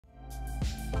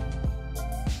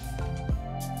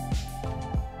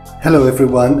Hello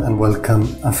everyone and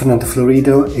welcome. I'm Fernando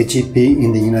Florido, a GP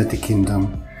in the United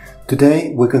Kingdom.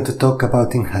 Today we're going to talk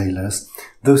about inhalers,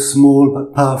 those small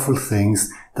but powerful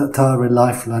things that are a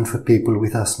lifeline for people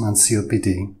with asthma and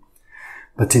COPD.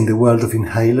 But in the world of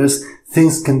inhalers,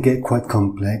 things can get quite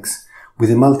complex.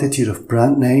 With a multitude of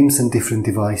brand names and different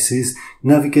devices,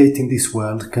 navigating this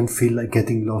world can feel like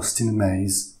getting lost in a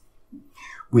maze.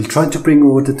 We'll try to bring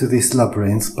order to this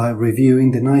labyrinth by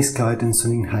reviewing the nice guidance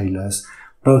on inhalers,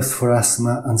 both for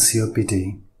asthma and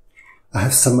COPD. I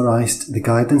have summarised the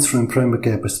guidance from a primary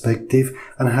care perspective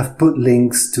and I have put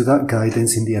links to that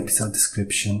guidance in the episode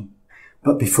description.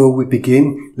 But before we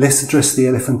begin, let's address the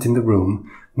elephant in the room.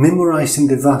 Memorising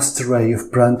the vast array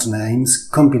of brand names,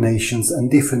 combinations and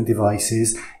different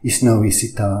devices is no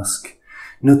easy task.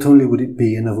 Not only would it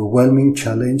be an overwhelming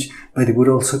challenge, but it would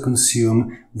also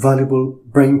consume valuable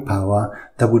brain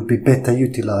power that would be better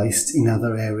utilised in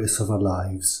other areas of our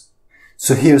lives.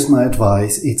 So here's my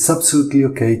advice. It's absolutely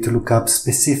okay to look up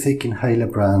specific inhaler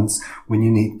brands when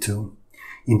you need to.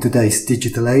 In today's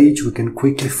digital age, we can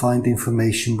quickly find the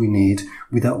information we need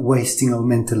without wasting our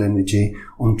mental energy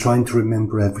on trying to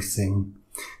remember everything.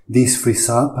 This frees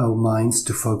up our minds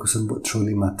to focus on what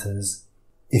truly matters.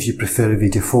 If you prefer a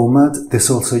video format, there's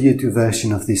also a YouTube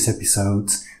version of these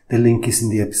episodes. The link is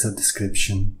in the episode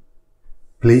description.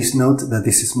 Please note that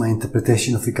this is my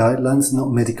interpretation of the guidelines, not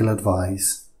medical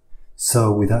advice.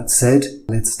 So with that said,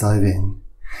 let's dive in.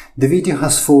 The video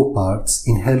has 4 parts: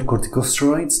 inhaled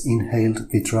corticosteroids, inhaled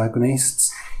beta-agonists,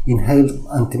 inhaled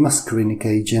antimuscarinic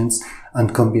agents,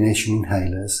 and combination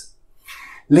inhalers.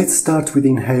 Let's start with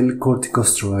inhaled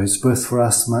corticosteroids, both for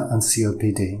asthma and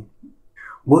COPD.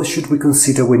 What should we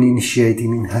consider when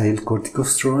initiating inhaled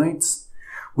corticosteroids?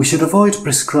 We should avoid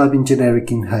prescribing generic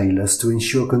inhalers to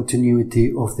ensure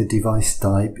continuity of the device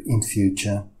type in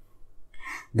future.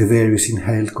 The various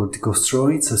inhaled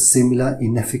corticosteroids are similar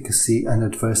in efficacy and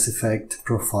adverse effect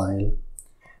profile.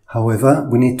 However,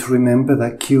 we need to remember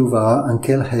that QVAR and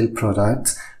Kelhale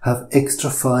products have extra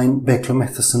fine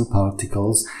beclomethasone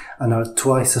particles and are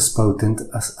twice as potent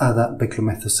as other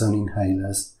beclomethasone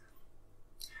inhalers.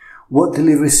 What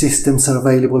delivery systems are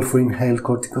available for inhaled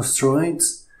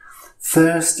corticosteroids?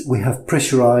 First, we have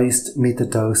pressurized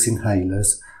mid-dose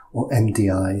inhalers, or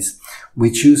MDIs,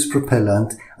 which use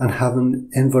propellant and have an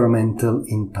environmental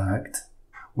impact.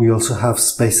 We also have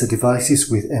spacer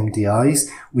devices with MDIs,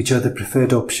 which are the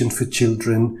preferred option for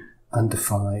children under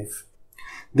 5.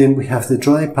 Then we have the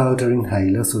dry powder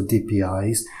inhalers, or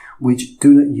DPIs, which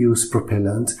do not use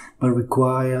propellant but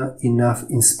require enough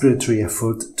inspiratory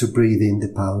effort to breathe in the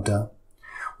powder.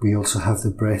 We also have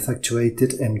the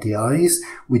breath-actuated MDIs,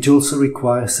 which also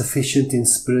require sufficient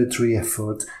inspiratory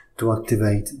effort to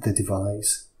activate the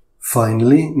device.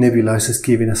 Finally, nebulizers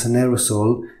giving us an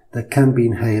aerosol that can be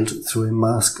inhaled through a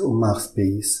mask or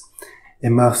mouthpiece. A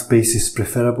mouthpiece is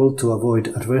preferable to avoid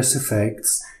adverse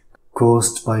effects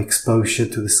caused by exposure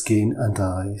to the skin and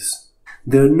eyes.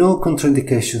 There are no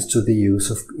contraindications to the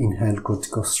use of inhaled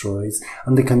corticosteroids,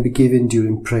 and they can be given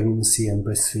during pregnancy and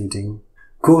breastfeeding.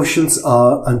 Cautions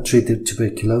are untreated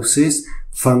tuberculosis,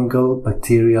 fungal,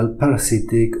 bacterial,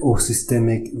 parasitic or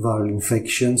systemic viral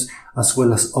infections, as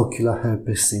well as ocular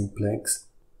herpes simplex.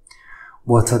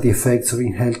 What are the effects of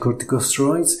inhaled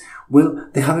corticosteroids? Well,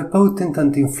 they have a potent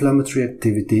anti-inflammatory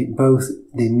activity, both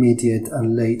the immediate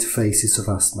and late phases of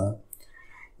asthma.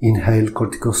 Inhaled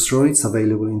corticosteroids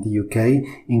available in the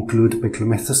UK include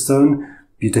beclomethasone,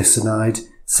 budesonide,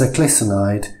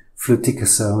 cyclesonide,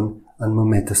 fluticasone and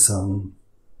mometasone.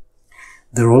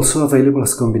 They're also available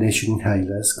as combination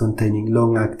inhalers containing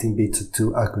long-acting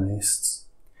beta-2 agonists.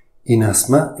 In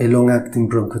asthma, a long-acting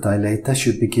bronchodilator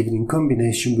should be given in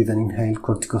combination with an inhaled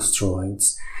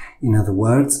corticosteroids. In other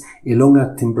words, a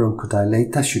long-acting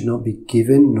bronchodilator should not be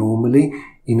given normally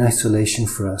in isolation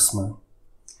for asthma.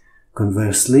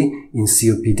 Conversely, in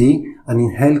COPD, an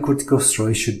inhaled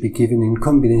corticosteroid should be given in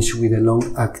combination with a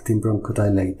long-acting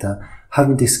bronchodilator,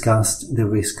 having discussed the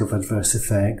risk of adverse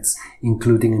effects,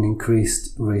 including an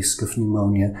increased risk of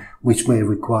pneumonia, which may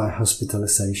require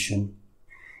hospitalization.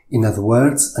 In other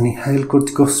words, an inhaled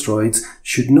corticosteroids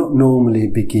should not normally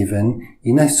be given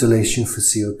in isolation for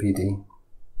COPD.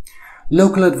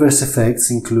 Local adverse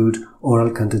effects include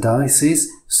oral candidiasis,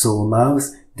 sore mouth,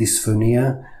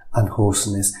 dysphonia, and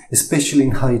hoarseness, especially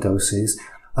in high doses,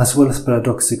 as well as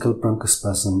paradoxical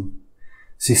bronchospasm.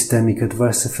 Systemic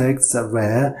adverse effects are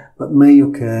rare but may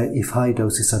occur if high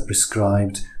doses are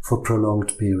prescribed for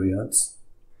prolonged periods.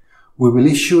 We will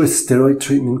issue a steroid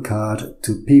treatment card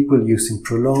to people using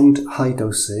prolonged high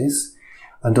doses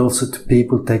and also to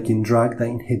people taking drug that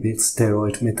inhibits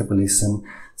steroid metabolism,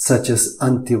 such as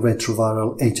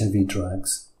antiretroviral HIV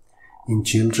drugs. In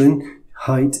children,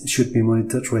 height should be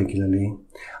monitored regularly,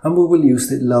 and we will use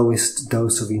the lowest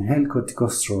dose of inhaled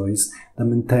corticosteroids that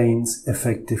maintains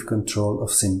effective control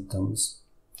of symptoms.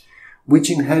 Which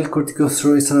inhaled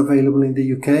corticosteroids are available in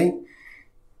the UK?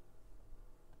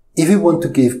 If we want to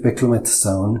give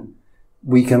beclomethasone,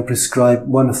 we can prescribe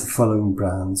one of the following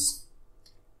brands: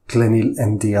 Clenil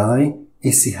MDI,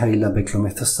 Easyhaler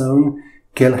beclomethasone,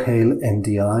 Kelhale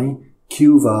MDI,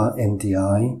 Qvar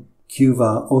MDI,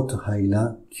 Qvar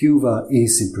Autohaler, Qvar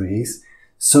Easy Breathe,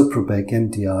 Soprobec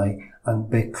MDI, and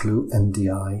Beclu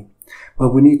MDI.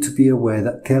 But we need to be aware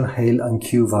that Kelhale and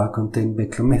Qvar contain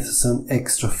beclomethasone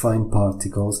extra fine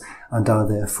particles and are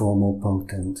therefore more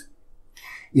potent.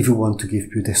 If we want to give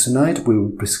budesonide, we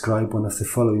will prescribe one of the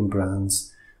following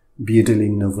brands: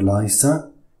 Butyllin Novolysa,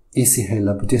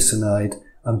 Easyhaler budesonide,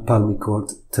 and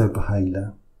Palmicord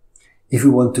Turbohaler. If we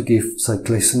want to give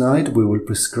cyclesonide, we will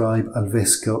prescribe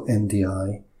Alvesco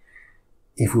MDI.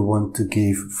 If we want to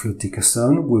give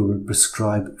fluticasone, we will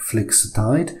prescribe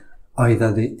Flixotide,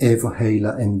 either the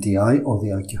Evohaler MDI or the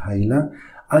Accuhaler.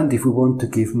 And if we want to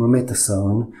give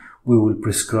mometasone, we will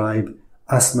prescribe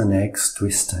Asthma-Nex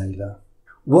Twistahaler.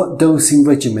 What dosing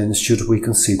regimens should we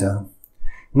consider?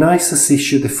 NICE has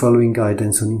issued the following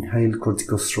guidance on inhaled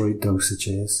corticosteroid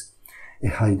dosages. A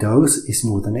high dose is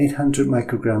more than 800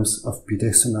 micrograms of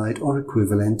budesonide or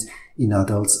equivalent in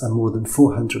adults and more than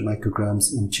 400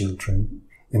 micrograms in children.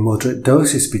 A moderate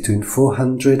dose is between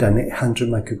 400 and 800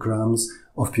 micrograms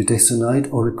of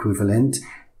budesonide or equivalent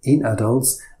in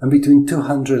adults and between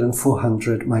 200 and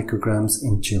 400 micrograms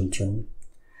in children.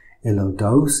 A low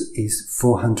dose is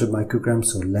 400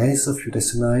 micrograms or less of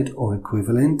budesonide or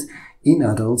equivalent in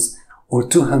adults or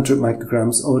 200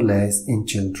 micrograms or less in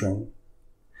children.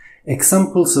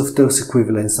 Examples of dose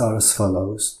equivalents are as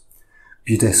follows.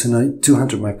 Budesonide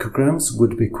 200 micrograms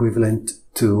would be equivalent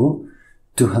to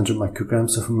 200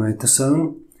 micrograms of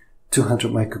mometasone,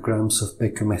 200 micrograms of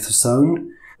beclomethasone,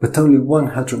 but only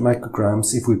 100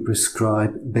 micrograms if we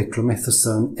prescribe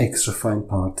beclomethasone extra fine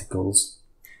particles.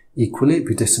 Equally,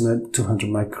 budesonide 200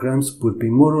 micrograms would be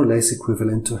more or less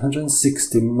equivalent to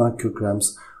 160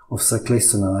 micrograms of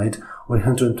cyclesonide or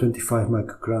 125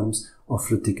 micrograms of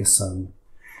fluticasone.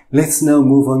 Let's now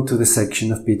move on to the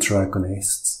section of beta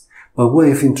agonists. By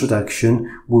way of introduction,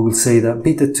 we will say that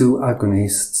beta-2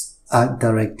 agonists act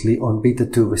directly on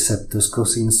beta-2 receptors,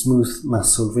 causing smooth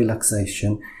muscle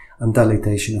relaxation and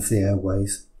dilatation of the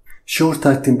airways.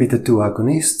 Short-acting beta-2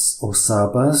 agonists, or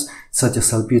SABAs, such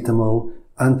as salbutamol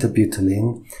and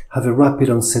terbutaline, have a rapid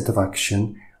onset of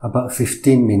action, about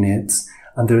 15 minutes,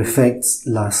 and their effects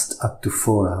last up to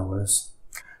 4 hours.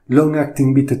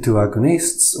 Long-acting beta-2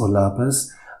 agonists, or LABAs,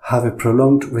 have a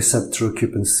prolonged receptor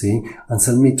occupancy, and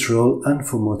salmeterol and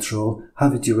formoterol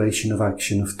have a duration of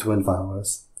action of 12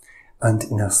 hours. And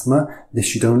in asthma, they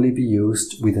should only be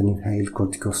used with an inhaled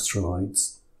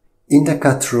corticosteroids.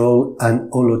 Indacaterol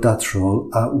and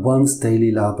olodaterol are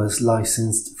once-daily LABAs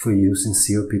licensed for use in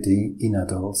COPD in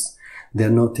adults. They are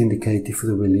not indicated for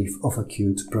the relief of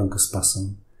acute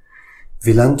bronchospasm.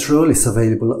 Vilanterol is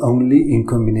available only in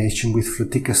combination with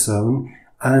fluticasone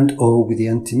and or with the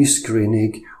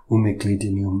antimuscarinic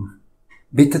umeclidinium.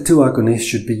 Beta-2 agonists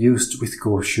should be used with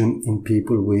caution in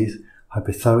people with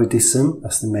hyperthyroidism,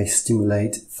 as they may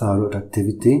stimulate thyroid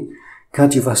activity,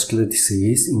 cardiovascular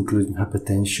disease, including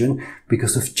hypertension,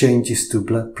 because of changes to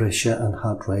blood pressure and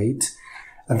heart rate,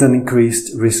 and an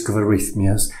increased risk of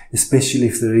arrhythmias, especially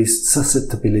if there is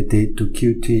susceptibility to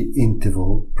QT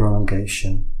interval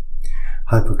prolongation.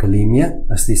 Hypokalemia,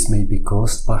 as this may be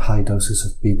caused by high doses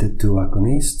of beta-2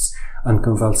 agonists, and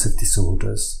convulsive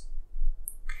disorders.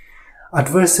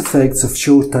 Adverse effects of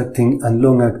short-acting and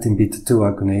long-acting beta-2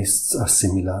 agonists are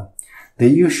similar. They are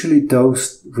usually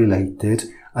dose-related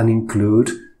and include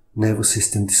nervous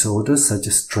system disorders such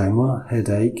as tremor,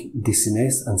 headache,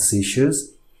 dizziness and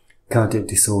seizures, cardiac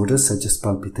disorders such as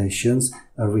palpitations,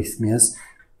 arrhythmias,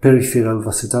 peripheral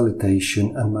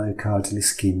vasodilatation and myocardial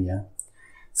ischemia,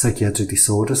 psychiatric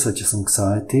disorders such as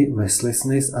anxiety,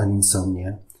 restlessness and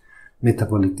insomnia,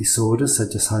 metabolic disorders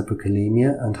such as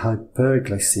hypokalemia and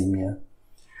hyperglycemia,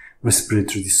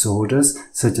 respiratory disorders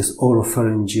such as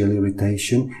oropharyngeal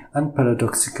irritation and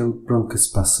paradoxical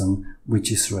bronchospasm,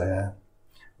 which is rare,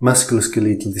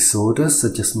 musculoskeletal disorders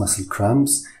such as muscle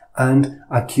cramps, and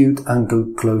acute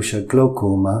angle closure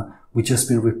glaucoma, which has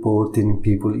been reported in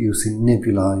people using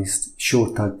nebulized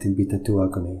short-acting beta-2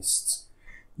 agonists.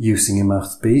 Using a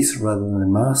mouthpiece rather than a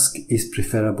mask is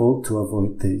preferable to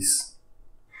avoid this.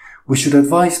 We should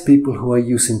advise people who are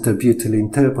using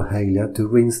terbutaline turbohaler to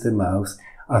rinse their mouth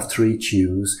after each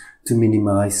use to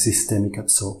minimize systemic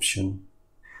absorption.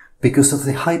 Because of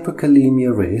the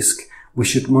hypokalemia risk, we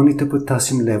should monitor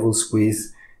potassium levels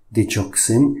with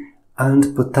digoxin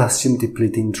and potassium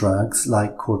depleting drugs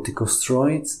like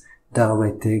corticosteroids,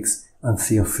 diuretics and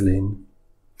theophylline.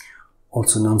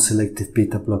 Also non-selective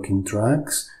beta-blocking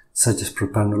drugs such as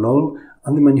propranolol,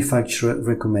 and the manufacturer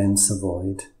recommends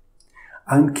avoid.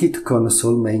 And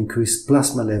ketoconazole may increase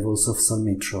plasma levels of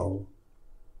salmeterol.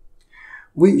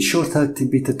 Which short-acting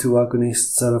beta-2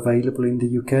 agonists are available in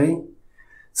the UK?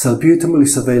 Salbutamol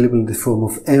is available in the form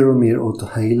of Aeromir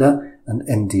Autohaler and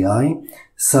MDI,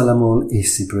 Salamol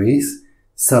Easy Breathe,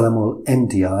 Salamol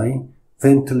MDI,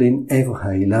 Ventolin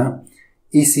Evohaler,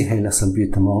 Easyhaler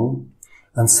Salbutamol,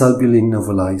 and Salbulin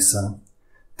Novolysa.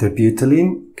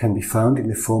 Terbutaline can be found in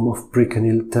the form of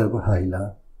Bricanyl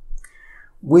Turbohaler.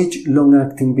 Which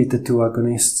long-acting beta-2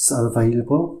 agonists are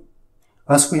available?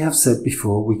 As we have said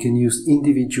before, we can use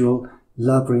individual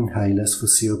labyrinth inhalers for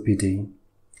COPD.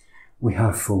 We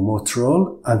have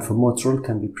formoterol, and formoterol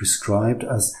can be prescribed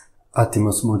as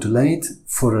Atimos Modulate,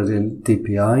 Foradiol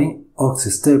DPI,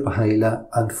 Oxys Turbohaler,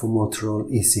 and formoterol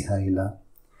Easyhaler.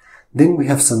 Then we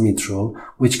have salmeterol,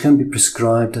 which can be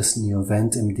prescribed as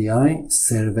Neovent MDI,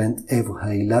 Servent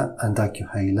Evohaler and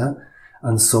Acuhaler,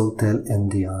 and Soltel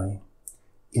MDI.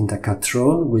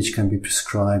 Indacaterol, which can be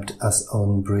prescribed as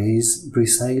On-Breeze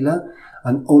Breezehaler,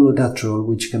 and Olodaterol,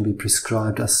 which can be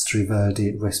prescribed as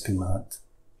Striverdi Respimat.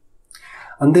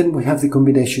 And then we have the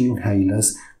combination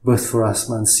inhalers, both for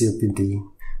asthma and COPD,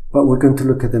 but we're going to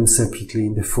look at them separately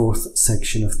in the fourth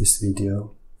section of this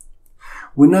video.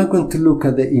 We're now going to look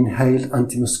at the inhaled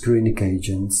antimuscarinic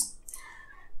agents.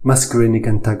 Muscarinic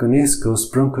antagonist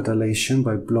cause bronchodilation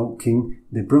by blocking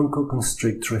the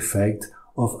bronchoconstrictor effect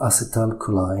of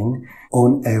acetylcholine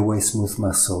on airway smooth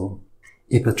muscle.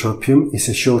 Ipratropium is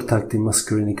a short-acting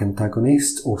muscarinic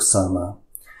antagonist, or SAMA.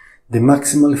 The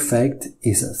maximal effect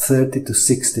is 30 to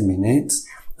 60 minutes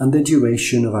and the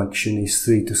duration of action is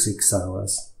 3 to 6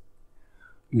 hours.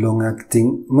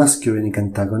 Long-acting muscarinic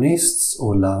antagonists,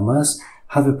 or LAMAs,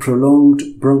 have a prolonged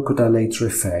bronchodilator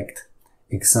effect.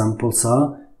 Examples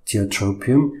are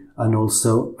tiotropium and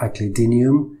also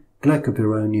aclidinium,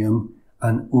 glycopyrronium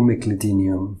and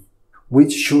umeclidinium.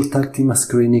 Which short-acting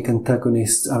muscarinic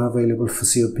antagonists are available for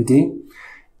COPD?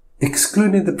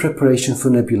 Excluding the preparation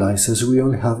for nebulizers, we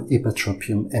only have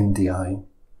ipratropium MDI.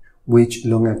 Which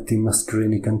long-acting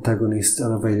muscarinic antagonists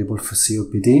are available for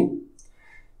COPD?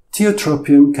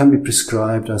 Tiotropium can be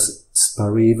prescribed as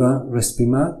Spiriva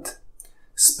Respimat,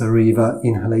 Spiriva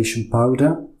inhalation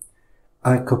powder,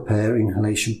 Icopair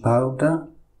inhalation powder,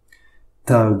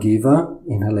 Taugiva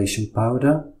inhalation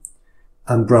powder,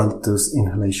 and Brantus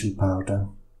inhalation powder.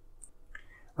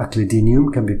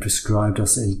 Aclidinium can be prescribed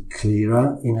as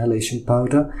Elclera inhalation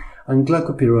powder, and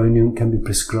glycopyrronium can be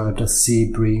prescribed as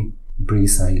Seabri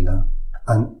Breezehaler,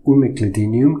 and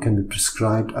umeclidinium can be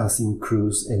prescribed as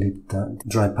Incruse Ellipta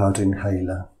dry powder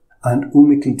inhaler, and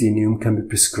umeclidinium can be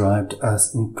prescribed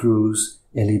as Incruse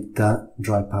Ellipta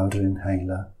dry powder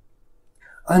inhaler.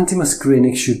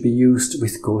 Antimuscarinics should be used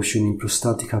with caution in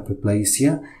prostatic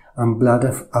hyperplasia and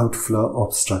bladder outflow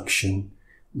obstruction,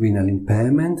 renal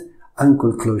impairment,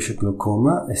 ankle closure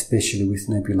glaucoma, especially with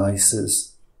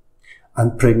nebulizers,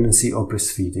 and pregnancy or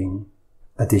breastfeeding.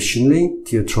 Additionally,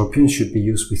 tiotropium should be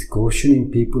used with caution in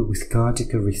people with cardiac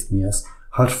arrhythmias,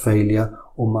 heart failure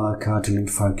or myocardial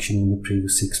infarction in the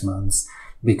previous 6 months,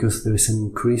 because there is an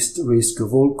increased risk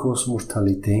of all-cause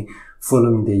mortality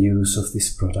following the use of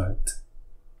this product.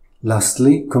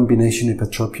 Lastly, combination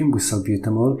ipratropium with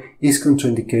salbutamol is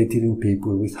contraindicated in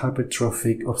people with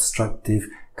hypertrophic obstructive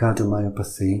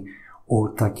cardiomyopathy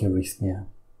or tachyarrhythmia.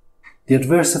 The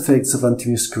adverse effects of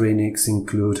antimuscarinics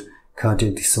include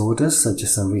cardiac disorders such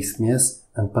as arrhythmias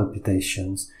and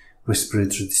palpitations,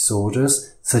 respiratory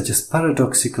disorders such as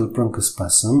paradoxical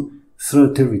bronchospasm,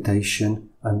 throat irritation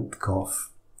and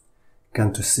cough,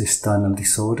 gastrointestinal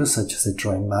disorders such as a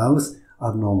dry mouth,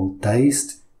 abnormal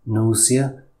taste,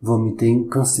 nausea, vomiting,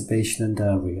 constipation and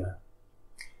diarrhea,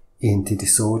 ENT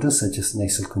disorders such as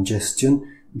nasal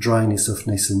congestion, dryness of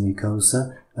nasal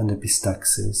mucosa and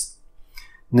epistaxis,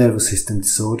 nervous system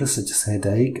disorders such as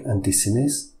headache and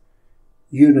dizziness,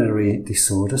 urinary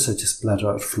disorders such as bladder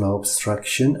outflow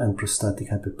obstruction and prostatic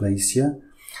hyperplasia,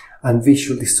 and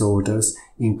visual disorders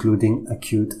including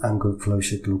acute ankle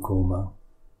closure glaucoma.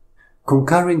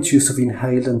 Concurrent use of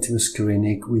inhaled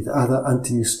antimuscarinic with other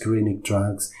antimuscarinic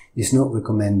drugs is not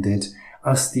recommended,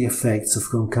 as the effects of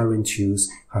concurrent use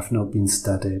have not been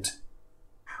studied.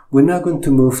 We're now going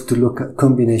to move to look at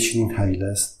combination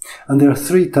inhalers, and there are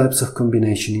 3 types of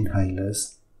combination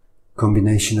inhalers.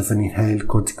 Combination of an inhaled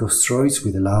corticosteroids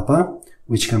with a LABA,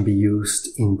 which can be used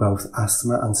in both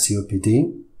asthma and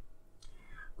COPD.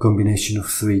 combination of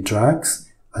 3 drugs,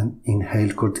 an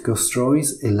inhaled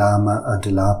corticosteroids, a LAMA and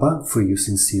a LABA for use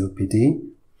in COPD,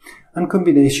 and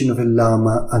combination of a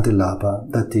LAMA and a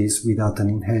LABA, that is, without an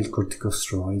inhaled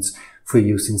corticosteroids, for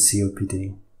use in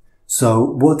COPD. So,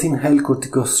 what inhaled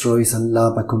corticosteroids and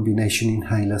LABA combination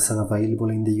inhalers are available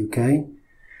in the UK?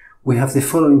 We have the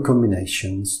following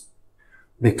combinations: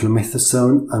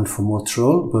 beclomethasone and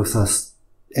formoterol, both as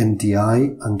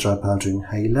MDI and dry powder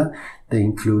inhaler. They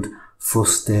include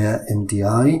Foster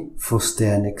MDI,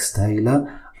 Foster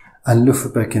Nexthaler, and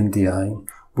Luforbec MDI.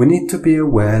 We need to be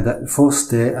aware that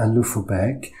Foster and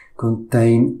Luforbec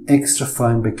contain extra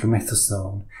fine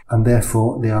beclomethasone, and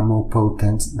therefore they are more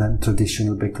potent than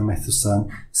traditional beclomethasone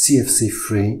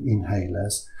CFC-free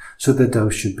inhalers, so the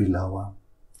dose should be lower.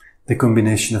 The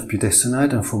combination of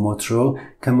budesonide and formoterol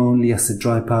come only as a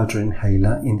dry powder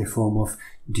inhaler in the form of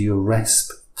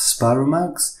Duoresp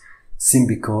Spiromax,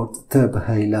 Symbicort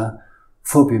Turbohaler,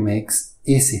 Phobimix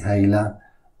Easyhaler,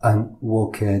 and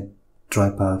Walker dry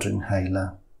powder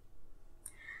inhaler.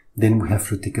 Then we have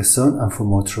fluticasone and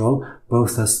formoterol,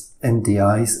 both as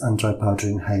MDIs and dry powder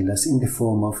inhalers in the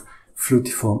form of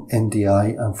Flutiform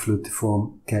MDI and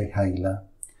Flutiform K-haler.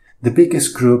 The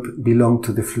biggest group belong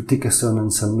to the fluticasone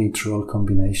and salmeterol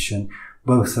combination,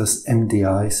 both as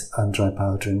MDIs and dry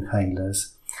powder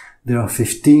inhalers. There are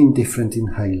 15 different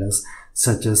inhalers,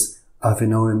 such as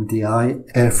Avenor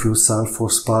MDI, Airflu-Sal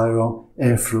Forspiro,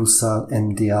 Airflu-Sal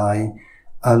MDI,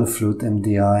 Alflut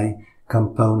MDI,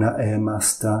 Campona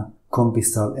Airmaster,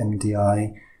 Combistal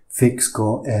MDI,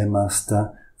 Fixco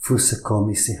Airmaster, Fusacom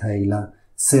Easyhaler,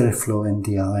 Seriflo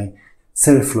MDI,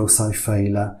 Seriflo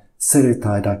Cyphaler,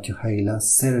 Seretide Acuhaler,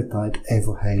 Seretide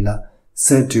Evohaler,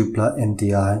 Serdupla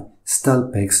MDI,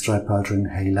 Stalpex dry powder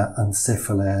inhaler, and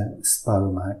Cephalair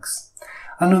Spiromax.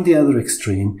 And on the other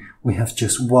extreme, we have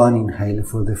just one inhaler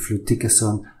for the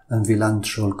fluticasone and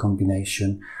vilantrol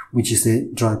combination, which is the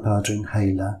dry powder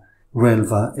inhaler,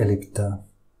 Relva Ellipta.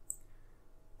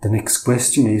 The next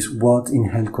question is, what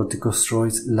inhaled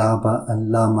corticosteroids, LABA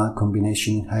and LAMA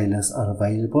combination inhalers are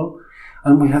available?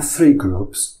 And we have 3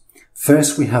 groups.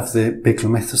 First, we have the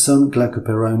beclomethasone,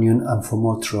 glycopyrronium and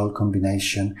formoterol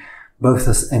combination, both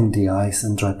as MDIs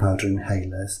and dry powder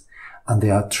inhalers, and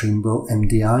they are Trimbo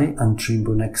MDI and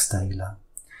Trimbo Nexthaler.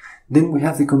 Then we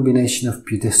have the combination of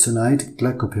budesonide,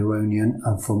 glycopyrronium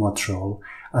and formoterol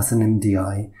as an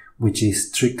MDI, which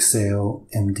is Trixeo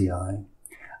MDI.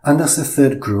 And as a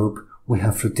third group, we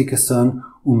have fluticasone,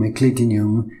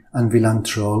 umeclidinium and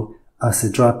vilantrol as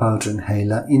a dry powder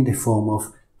inhaler in the form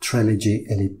of Trelegy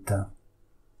Ellipta.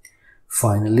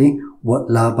 Finally, what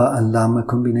LABA and LAMA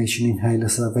combination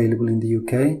inhalers are available in the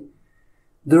UK?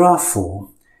 There are 4.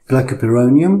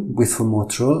 Glycopyrronium with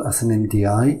formoterol as an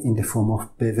MDI in the form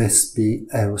of Bevespi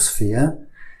Aerosphere,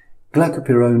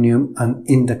 glycopyrronium and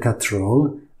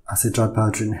indacaterol as a dry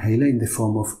powder inhaler in the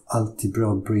form of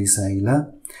Altibro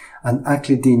Breezhaler, and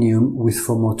aclidinium with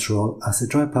formoterol as a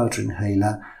dry powder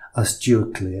inhaler as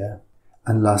Duoclear.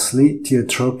 And lastly,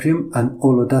 tiotropium and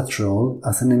olodaterol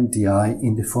as an MDI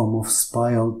in the form of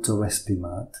Spial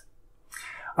Torespimab.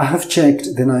 I have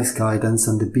checked the NICE guidance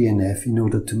and the BNF in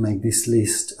order to make this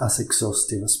list as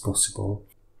exhaustive as possible.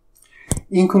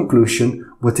 In conclusion,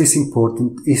 what is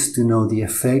important is to know the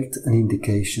effect and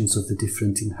indications of the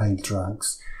different inhaled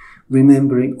drugs.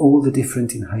 Remembering all the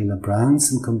different inhaler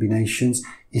brands and combinations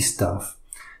is tough,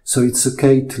 so it's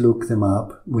okay to look them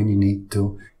up when you need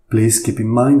to. Please keep in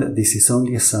mind that this is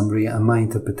only a summary and my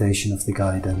interpretation of the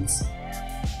guidance.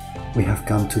 We have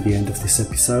come to the end of this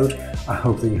episode. I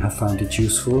hope that you have found it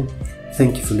useful.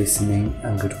 Thank you for listening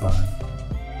and goodbye.